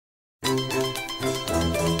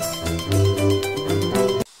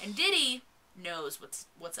knows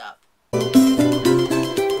what's up.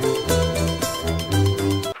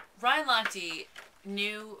 Ryan Lochte,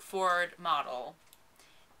 new Ford model,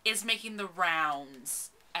 is making the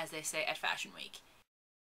rounds, as they say, at Fashion Week.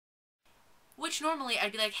 Which normally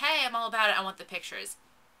I'd be like, hey, I'm all about it, I want the pictures.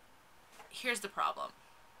 Here's the problem.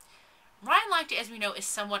 Ryan Lochte, as we know, is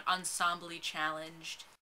somewhat ensemble-y challenged.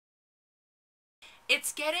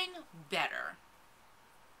 It's getting better,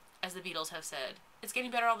 as the Beatles have said. It's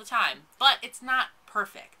getting better all the time, but it's not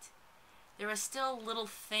perfect. There are still little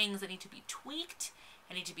things that need to be tweaked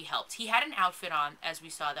and need to be helped. He had an outfit on, as we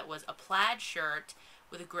saw, that was a plaid shirt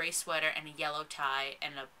with a gray sweater and a yellow tie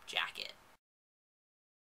and a jacket.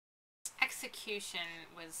 Execution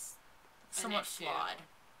was somewhat flawed.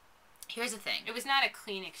 Here's the thing. It was not a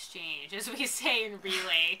clean exchange, as we say in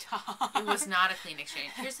relay talk. It was not a clean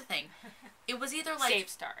exchange. Here's the thing. It was either like... Safe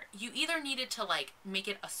start. You either needed to, like, make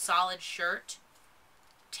it a solid shirt,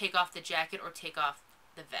 take off the jacket, or take off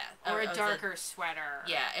the vest. Or a darker sweater.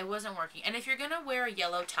 Yeah, it wasn't working. And if you're going to wear a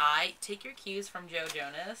yellow tie, take your cues from Joe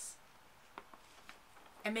Jonas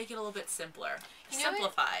and make it a little bit simpler.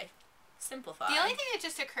 Simplify. Simplify. The only thing that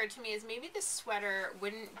just occurred to me is maybe the sweater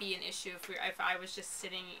wouldn't be an issue if I was just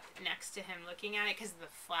sitting next to him looking at it because of the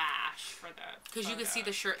flash for the Because you could see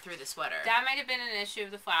the shirt through the sweater. That might have been an issue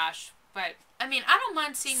of the flash, but... I mean, I don't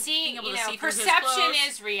mind being able to see through his clothes. Perception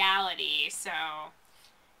is reality, so...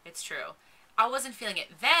 It's true. I wasn't feeling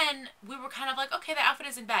it. Then we were kind of like, okay, the outfit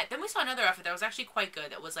isn't bad. Then we saw another outfit that was actually quite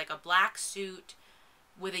good. That was like a black suit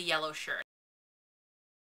with a yellow shirt.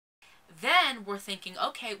 Then we're thinking,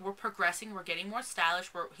 okay, we're progressing. We're getting more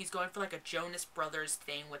stylish. He's going for like a Jonas Brothers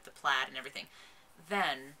thing with the plaid and everything.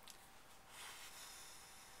 Then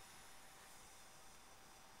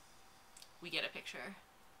we get a picture.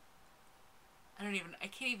 I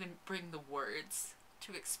can't even bring the words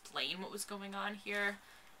to explain what was going on here.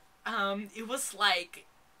 It was like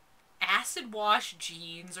acid wash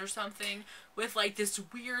jeans or something with like this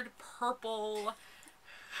weird purple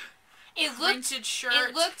printed shirt.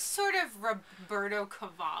 It looked sort of Roberto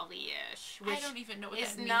Cavalli-ish. I don't even know what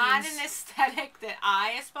that means. It's not an aesthetic that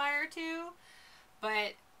I aspire to,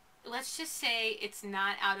 but let's just say it's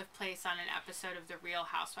not out of place on an episode of The Real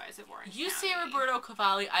Housewives of Orange County. You say Roberto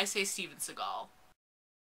Cavalli, I say Steven Seagal.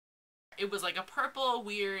 It was like a purple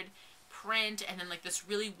weird print and then like this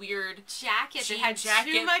really weird jacket that had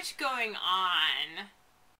too much going on.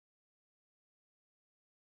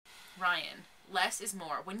 Ryan, less is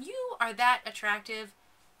more. When you are that attractive,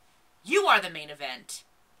 you are the main event,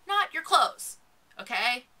 not your clothes.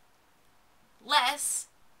 Okay? Less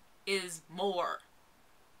is more.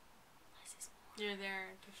 Less is more. You're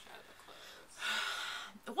there to show the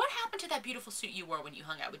clothes. What happened to that beautiful suit you wore when you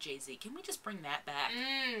hung out with Jay-Z? Can we just bring that back?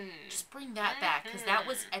 Just bring that back, because that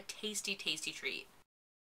was a tasty, tasty treat.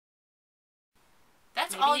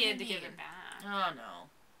 That's Maybe all you you had to need. give it back. Oh, no.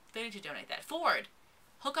 They need to donate that. Ford,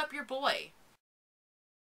 hook up your boy.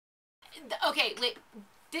 Okay,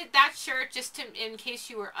 did that shirt, just in case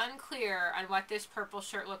you were unclear on what this purple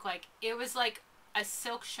shirt looked like, it was like a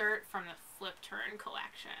silk shirt from the Flip Turn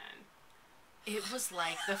collection. It was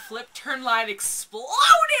like the flip turn line exploded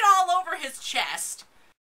all over his chest.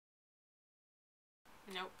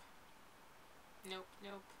 Nope. Nope,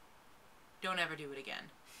 nope. Don't ever do it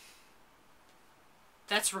again.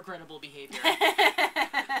 That's regrettable behavior.